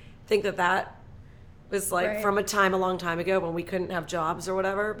I think that was like from a time a long time ago when we couldn't have jobs or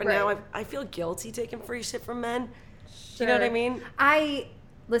whatever. But now I feel guilty taking free shit from men. Do you know what I mean?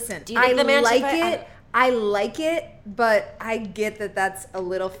 Listen, do you think the man like should pay? I like it, but I get that that's a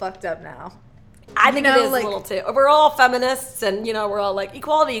little fucked up now. I think it is like, a little too. We're all feminists and, you know, we're all like,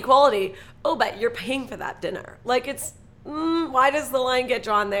 equality. Oh, but you're paying for that dinner. Like, it's, why does the line get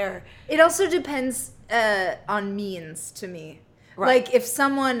drawn there? It also depends on means to me. Right. Like, if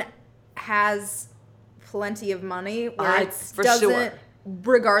someone has plenty of money where it doesn't,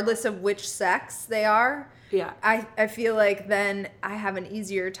 regardless of which sex they are, I feel like then I have an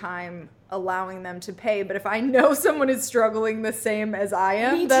easier time allowing them to pay. But if I know someone is struggling the same as I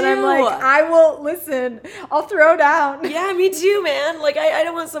am, then I'm like, I will listen. I'll throw down. Yeah, me too, man. Like, I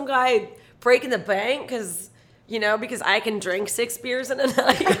don't want some guy breaking the bank because I can drink 6 beers in a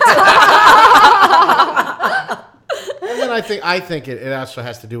night. And then I think it also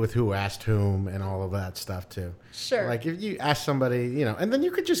has to do with who asked whom and all of that stuff too. Sure. Like if you ask somebody, and then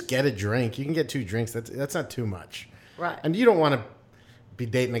you could just get a drink. You can get 2 drinks. That's not too much. Right. And you don't want to be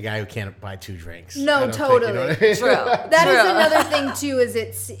dating a guy who can't buy 2 drinks. No, totally. You know what I mean? True. That is another thing too. Is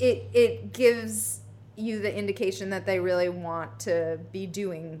it gives you the indication that they really want to be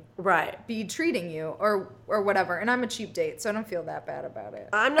be treating you or whatever. And I'm a cheap date, so I don't feel that bad about it.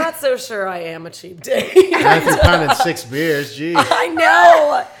 I'm not so sure I am a cheap date. Not if you're pounding 6 beers, geez. I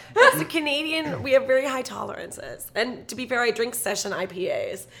know. As a Canadian, we have very high tolerances. And to be fair, I drink session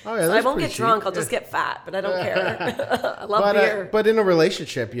IPAs. Oh, yeah, so I won't get drunk. I'll just get fat, but I don't care. I love beer. But in a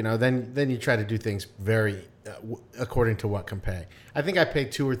relationship, then you try to do things very according to what can pay. I think I pay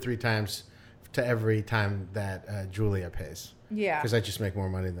 2 or 3 times to every time that Julia pays. Yeah. Because I just make more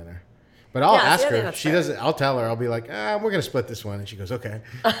money than her. But I'll ask her. If she doesn't. I'll tell her. I'll be like, we're going to split this one. And she goes, okay.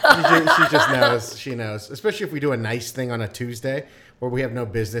 She just knows. She knows. Especially if we do a nice thing on a Tuesday where we have no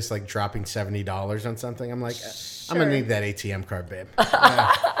business like dropping $70 on something. I'm like, I'm going to need that ATM card, babe.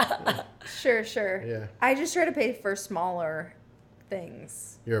 Sure. Yeah. I just try to pay for smaller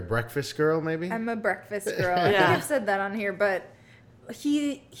things. You're a breakfast girl, maybe? I'm a breakfast girl. I think I've said that on here, but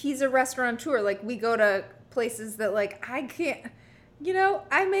he's a restaurateur. Like, we go to places that, like, I can't, I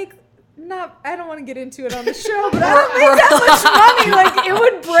don't want to get into it on the show, but I don't make that much money. Like, it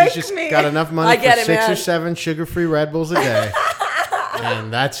would break She's just me. got enough money for 6 or 7 sugar-free Red Bulls a day.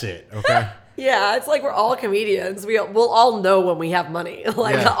 And that's it, okay? Yeah, it's like we're all comedians. We'll all know when we have money.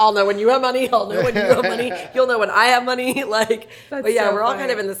 I'll know when you have money. I'll know when you have money. You'll know when I have money. We're all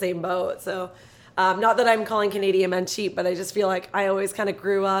kind of in the same boat. So, not that I'm calling Canadian men cheap, but I just feel like I always kind of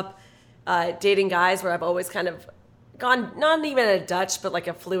grew up dating guys where I've always kind of gone, not even a Dutch, but like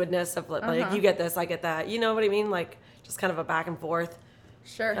a fluidness of like, you get this, I get that. You know what I mean? Like, just kind of a back and forth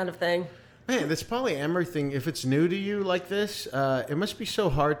kind of thing. Man, this polyamory thing, if it's new to you like this, it must be so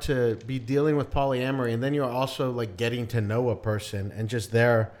hard to be dealing with polyamory, and then you're also like getting to know a person and just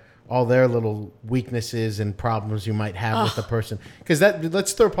all their little weaknesses and problems you might have with the person. Because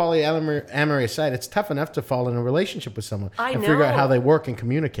let's throw polyamory aside. It's tough enough to fall in a relationship with someone and figure out how they work and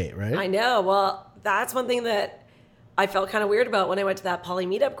communicate, right? I know. Well, that's one thing that I felt kind of weird about when I went to that poly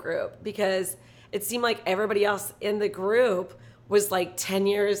meetup group, because it seemed like everybody else in the group was like 10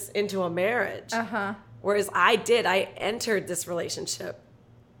 years into a marriage. Whereas I entered this relationship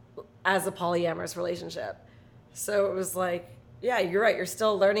as a polyamorous relationship. So it was like, yeah, you're right. You're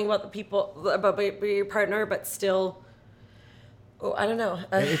still learning about about your partner, but still, I don't know.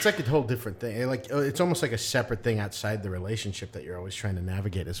 It's like a whole different thing. It's almost like a separate thing outside the relationship that you're always trying to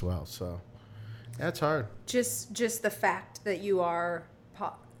navigate as well. So that's hard. Just the fact that you are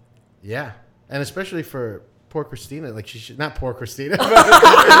Yeah. And especially for poor Christina, like not poor Christina.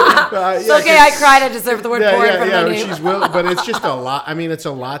 But, it's okay, I cried. I deserve the word poor in front of my name. She's but it's just a lot. I mean, it's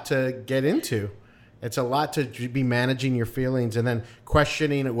a lot to get into. It's a lot to be managing your feelings and then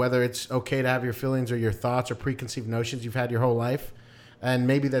questioning whether it's okay to have your feelings or your thoughts or preconceived notions you've had your whole life, and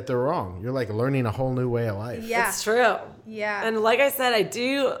maybe that they're wrong. You're like learning a whole new way of life. Yeah, it's true. Yeah, and like I said, I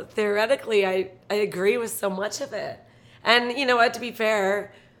do theoretically. I agree with so much of it. And you know what? To be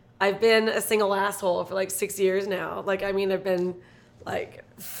fair, I've been a single asshole for like 6 years now. Like, I mean, I've been like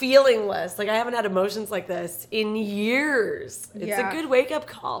feelingless. Like, I haven't had emotions like this in years. It's a good wake up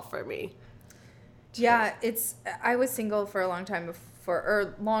call for me. Yeah, I was single for a long time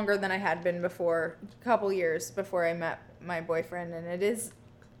or longer than I had been before, a couple years before I met my boyfriend. And it is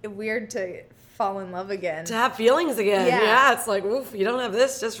weird to fall in love again. To have feelings again. Yeah, it's like, oof, you don't have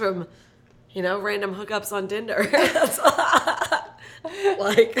this just from, random hookups on Tinder.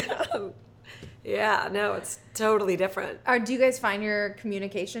 It's totally different. Do you guys find your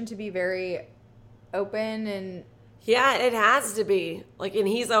communication to be very open and? Yeah, it has to be. Like, and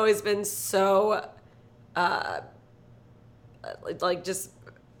he's always been so,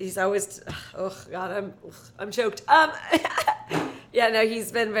 he's always. Oh God, I'm choked.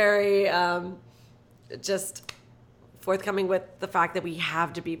 He's been very just forthcoming with the fact that we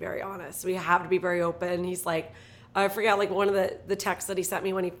have to be very honest. We have to be very open. He's like. I forgot, like, one of the texts that he sent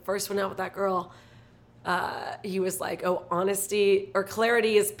me when he first went out with that girl. He was like, "Oh, honesty or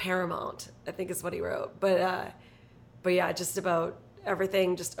clarity is paramount," I think is what he wrote. But yeah, just about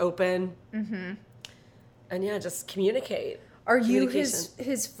everything, just open. Mm-hmm. And yeah, just communicate. Are you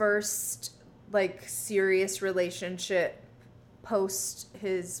his first, like, serious relationship post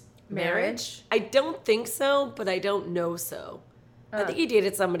his marriage? I don't think so, but I don't know so. I think he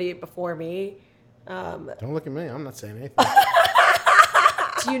dated somebody before me. Don't look at me. I'm not saying anything.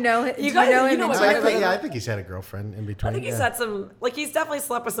 Do you know him? I think he's had a girlfriend in between. I think he's had some, like, he's definitely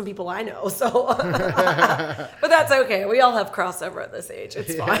slept with some people I know, so. But that's okay. We all have crossover at this age.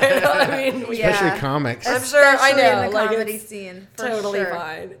 It's fine. I mean, especially comics. I'm sure, I know. In the comedy scene. Totally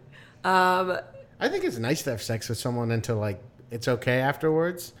fine. I think it's nice to have sex with someone and to like it's okay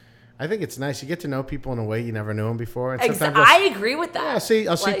afterwards. I think it's nice. You get to know people in a way you never knew them before. And sometimes I agree with that.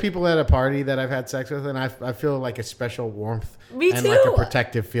 Yeah, I'll see people at a party that I've had sex with, and I feel like a special warmth Me and too. like a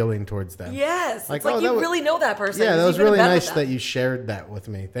protective feeling towards them. Yes. It's like you really know that person. Yeah, that was really nice that you shared that with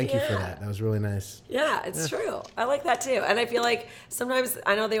me. Thank you for that. That was really nice. Yeah, it's true. I like that too. And I feel like sometimes,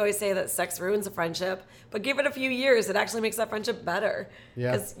 I know they always say that sex ruins a friendship, but give it a few years, it actually makes that friendship better.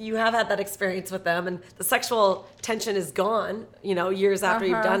 Yeah. Because you have had that experience with them, and the sexual tension is gone, years after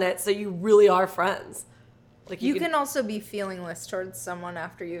you've done it. So you really are friends. Like you can also be feelingless towards someone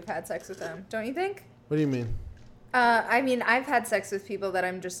after you've had sex with them, don't you think? What do you mean? I mean, I've had sex with people that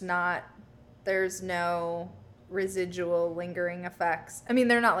I'm just not, there's no residual lingering effects. I mean,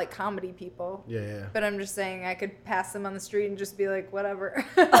 they're not like comedy people. Yeah. But I'm just saying I could pass them on the street and just be like, whatever.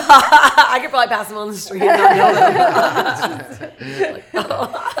 I could probably pass them on the street and not know them. Like,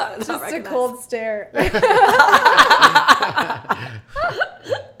 just a cold stare.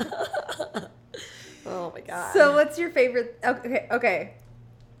 Oh my God. So what's your favorite? Okay.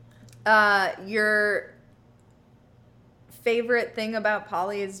 Your favorite thing about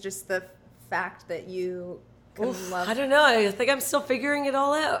Poly is just the fact that you can love. I don't know. I think I'm still figuring it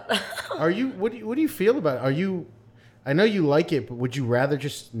all out. Are you? What do you feel about it? Are you? I know you like it, but would you rather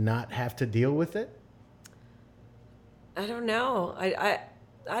just not have to deal with it? I don't know. I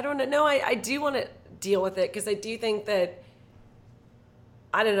don't know. I do want to deal with it because I do think that,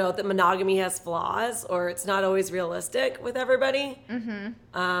 I don't know, that monogamy has flaws or it's not always realistic with everybody.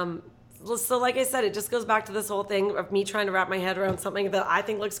 Mm-hmm. So like I said, it just goes back to this whole thing of me trying to wrap my head around something that I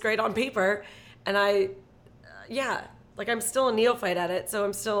think looks great on paper. And I'm still a neophyte at it. So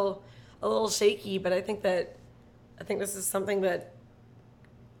I'm still a little shaky, but I think this is something that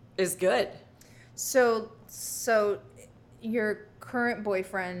is good. So your current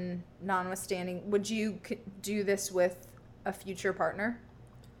boyfriend notwithstanding, would you do this with a future partner?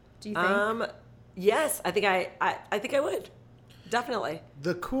 Do you think? Yes, I think I would. Definitely.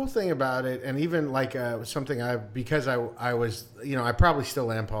 The cool thing about it, and even like something because I was, I probably still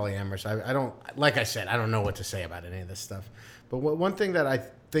am polyamorous. I don't, like I said, I don't know what to say about any of this stuff. But one thing that I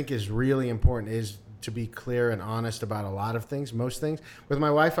think is really important is to be clear and honest about a lot of things, most things. With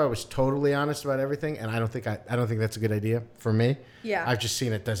my wife, I was totally honest about everything, and I don't think that's a good idea for me. Yeah. I've just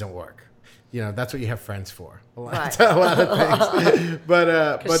seen it doesn't work. That's what you have friends for. A lot of things.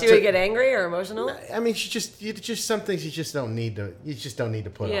 But she would get angry or emotional. I mean, just some things you just don't need to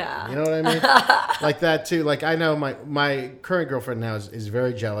put on. You know what I mean? Like that too. Like I know my current girlfriend now is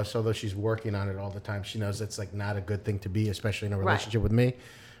very jealous, although she's working on it all the time. She knows it's like not a good thing to be, especially in a relationship with me.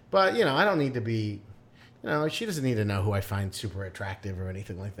 But I don't need to be. She doesn't need to know who I find super attractive or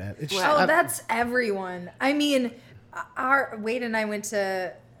anything like that. It's just, that's everyone. I mean, Wade and I went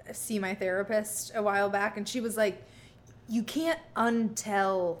to see my therapist a while back, and she was like, you can't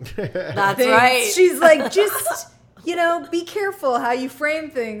untell that's things. Right. She's like, just be careful how you frame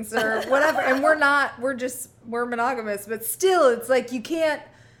things or whatever. And we're monogamous, but still it's like you can't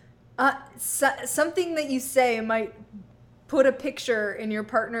something that you say might put a picture in your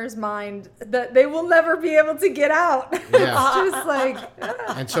partner's mind that they will never be able to get out. Yeah. It's just like,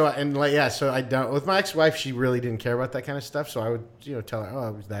 so I don't. With my ex-wife, she really didn't care about that kind of stuff. So I would, tell her,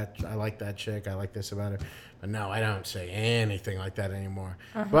 it was that I like that chick, I like this about her. But no, I don't say anything like that anymore.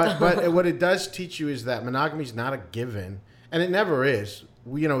 But what it does teach you is that monogamy is not a given, and it never is.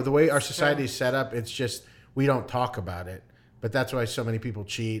 The way our society is set up, it's just we don't talk about it. But that's why so many people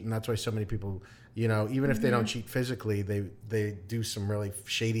cheat, and that's why so many people. Even if they don't cheat physically, they do some really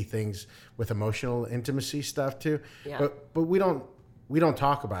shady things with emotional intimacy stuff too. Yeah. But we don't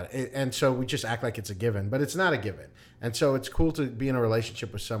talk about it, and so we just act like it's a given. But it's not a given, and so it's cool to be in a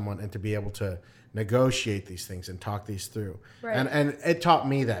relationship with someone and to be able to negotiate these things and talk these through. Right. And it taught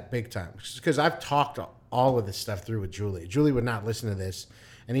me that big time because I've talked all of this stuff through with Julie. Julie would not listen to this.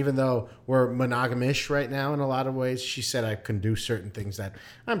 And even though we're monogamish right now in a lot of ways, she said I can do certain things that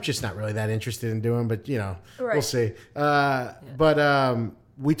I'm just not really that interested in doing. But, We'll see. But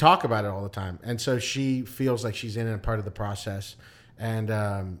we talk about it all the time. And so she feels like she's in a part of the process. And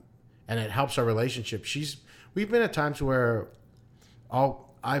it helps our relationship. We've been at times where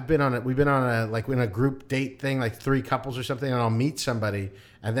we've been on a like in a group date thing, like 3 couples or something, and I'll meet somebody.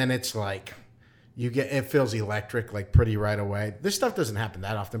 And then it's like, it feels electric, like pretty right away. This stuff doesn't happen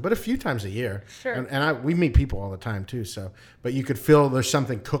that often, but a few times a year. Sure. And we meet people all the time too. So, but you could feel there's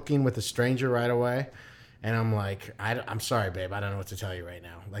something cooking with a stranger right away. And I'm like, I'm sorry, babe. I don't know what to tell you right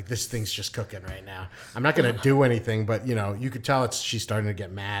now. Like this thing's just cooking right now. I'm not going to do anything, but you could tell she's starting to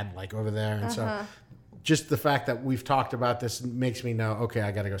get mad like over there. And so just the fact that we've talked about this makes me know, okay,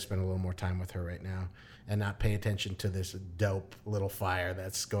 I got to go spend a little more time with her right now and not pay attention to this dope little fire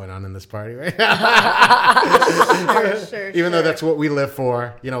that's going on in this party right now. Sure. Even though that's what we live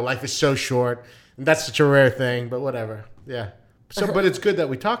for. Life is so short. And that's such a rare thing, but whatever. Yeah. So, but it's good that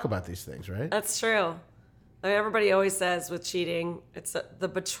we talk about these things, right? That's true. I mean, everybody always says with cheating, it's the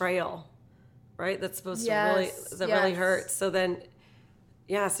betrayal, right? That's supposed to really hurt. So then,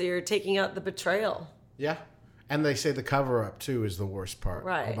 so you're taking out the betrayal. Yeah. And they say the cover-up, too, is the worst part.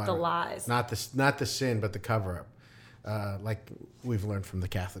 Right, the lies. Not the sin, but the cover-up. Like we've learned from the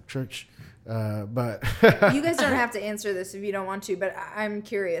Catholic Church. But you guys don't have to answer this if you don't want to, but I'm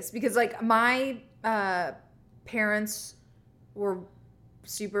curious. Because, like, my parents were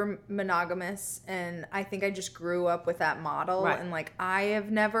super monogamous, and I think I just grew up with that model. Right. And, like, I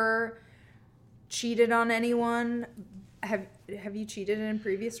have never cheated on anyone. Have you cheated in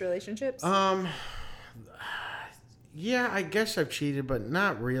previous relationships? Yeah, I guess I've cheated, but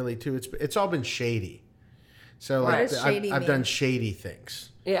not really, too. It's all been shady. So what like, does shady I've mean? done shady things.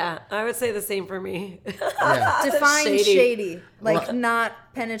 Yeah, I would say the same for me. Yeah. Define shady. Like not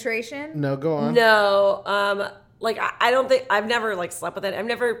penetration? No, go on. No, like I don't think I've never like slept with it. I've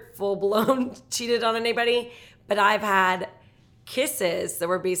never full blown cheated on anybody, but I've had kisses that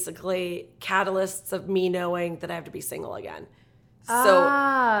were basically catalysts of me knowing that I have to be single again.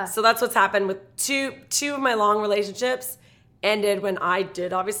 So that's what's happened with two of my long relationships ended when I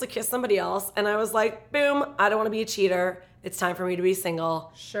did obviously kiss somebody else, and I was like, boom, I don't want to be a cheater. It's time for me to be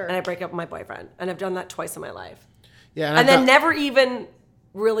single. Sure. And I break up with my boyfriend, and I've done that twice in my life. Yeah, and then never even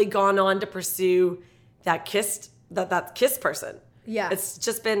really gone on to pursue that kiss person. Yeah.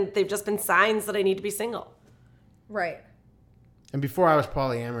 They've just been signs that I need to be single. Right. And before I was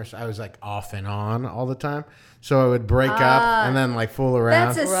polyamorous, I was like off and on all the time. So I would break up and then like fool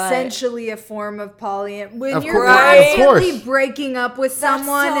around. That's essentially a form of polyamorous. When you're Right. constantly breaking up with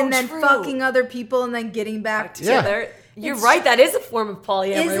someone so and then true. fucking other people and then getting back together. You're right. That is a form of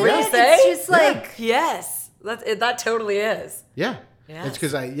polyamory. Isn't What do you it? say? It's just like yes, that totally is. Yeah. Yes. It's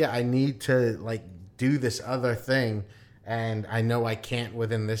because I need to like do this other thing, and I know I can't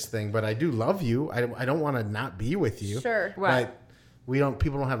within this thing, but I do love you. I don't want to not be with you. Sure. Right. But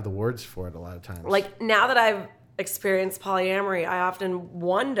people don't have the words for it a lot of times. Like now that I've experienced polyamory, I often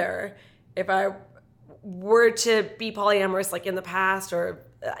wonder if I were to be polyamorous like in the past, or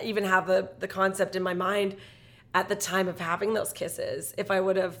even have the concept in my mind at the time of having those kisses, if I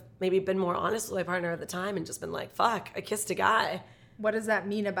would have maybe been more honest with my partner at the time and just been like, fuck, I kissed a guy. what does that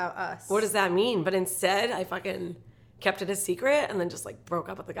mean about us? What does that mean? But instead, I fucking kept it a secret and then just like broke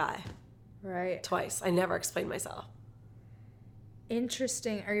up with the guy. Right. Twice. I never explained myself.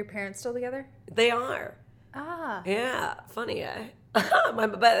 Interesting. Are your parents still together? They are. Ah. Yeah. Funny, eh?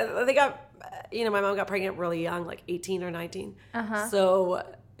 But they got, my mom got pregnant really young, like 18 or 19. Uh-huh. So,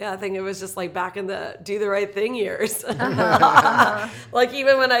 yeah, I think it was just like back in the do the right thing years. Like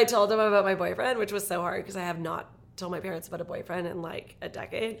even when I told them about my boyfriend, which was so hard because I have not told my parents about a boyfriend in like a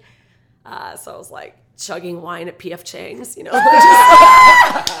decade. So I was like chugging wine at PF Chang's, I love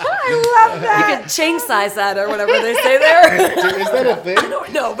that. You can Chang size that or whatever they say there. Is that a thing? I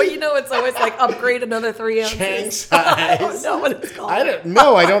don't know, but it's always like upgrade another 3 ounces. Chang size. I don't know what it's called. I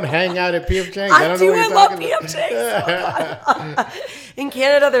don't hang out at PF Chang's. I don't know what you're love talking PF Chang's. Oh, in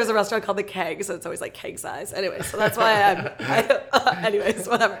Canada, there's a restaurant called the Keg, so it's always like keg size. Anyway, so that's why anyways,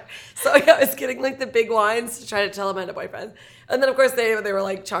 whatever. So yeah, I was getting like the big wines to try to tell them I had a boyfriend. And then of course they were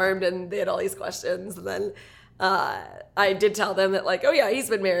like charmed and they had all these questions. And then I did tell them that like, oh yeah, he's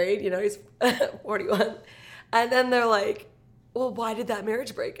been married, he's 41. And then they're like, well, why did that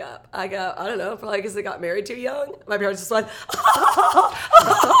marriage break up? I go, I don't know, probably because they got married too young. My parents just went, Oh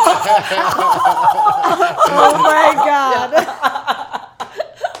my God.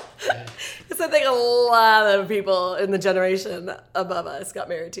 Because I think a lot of people in the generation above us got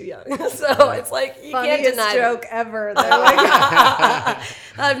married too young. So it's like, you can't deny it. Funniest joke ever. They're like,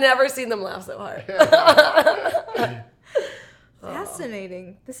 I've never seen them laugh so hard.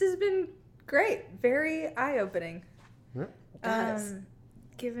 fascinating. This has been great. Very eye-opening. Yes.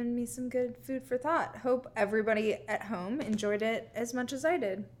 Given me some good food for thought. Hope everybody at home enjoyed it as much as I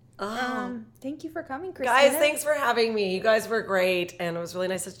did. Thank you for coming, Christina. Guys, thanks for having me. You guys were great, and it was really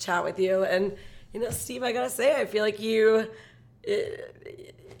nice to chat with you. And, Steve, I gotta say, I feel like you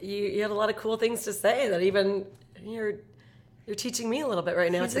had a lot of cool things to say that even you're teaching me a little bit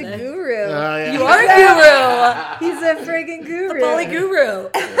right now He's today. a guru. Yeah. You are a guru. He's a friggin' guru. The poly guru.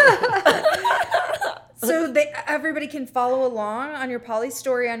 So everybody can follow along on your Poly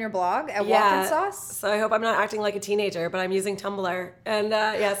story on your blog at Walkinshaw. So I hope I'm not acting like a teenager, but I'm using Tumblr. And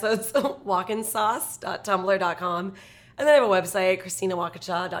so it's walkinsauce.tumblr.com. And then I have a website,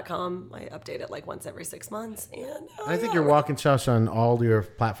 ChristinaWalkinshaw.com. I update it like once every 6 months. And I think you're Walkinshaw on all your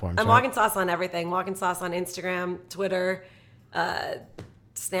platforms. I'm Walkinshaw on everything. Walkinshaw on Instagram, Twitter,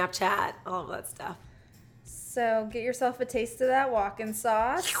 Snapchat, all of that stuff. So get yourself a taste of that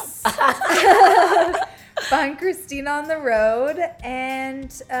Walkinshaw. Find Christina on the road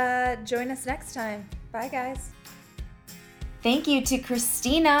and join us next time. Bye, guys. Thank you to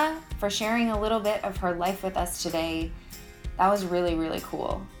Christina for sharing a little bit of her life with us today. That was really, really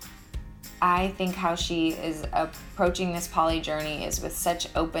cool. I think how she is approaching this poly journey is with such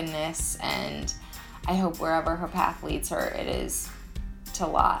openness, and I hope wherever her path leads her, it is to a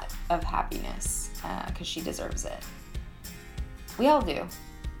lot of happiness, because she deserves it. We all do.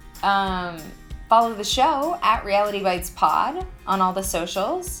 Follow the show at Reality Bites Pod on all the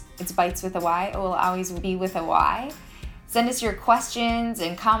socials. It's Bites with a Y. It will always be with a Y. Send us your questions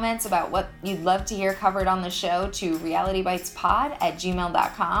and comments about what you'd love to hear covered on the show to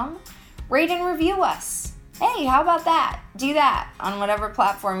realitybitespod@gmail.com. Rate and review us. Hey, how about that? Do that on whatever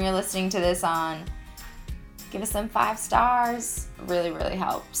platform you're listening to this on. Give us some 5 stars. It really, really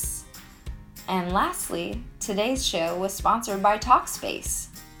helps. And lastly, today's show was sponsored by Talkspace,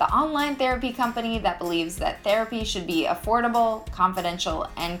 the online therapy company that believes that therapy should be affordable, confidential,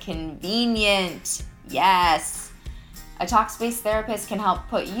 and convenient. Yes. A Talkspace therapist can help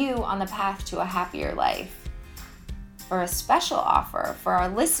put you on the path to a happier life. For a special offer for our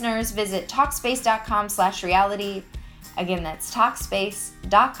listeners, visit Talkspace.com/reality. Again, that's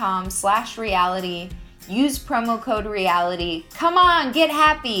Talkspace.com/reality. Use promo code REALITY. Come on, get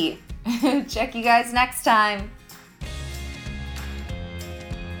happy. Check you guys next time.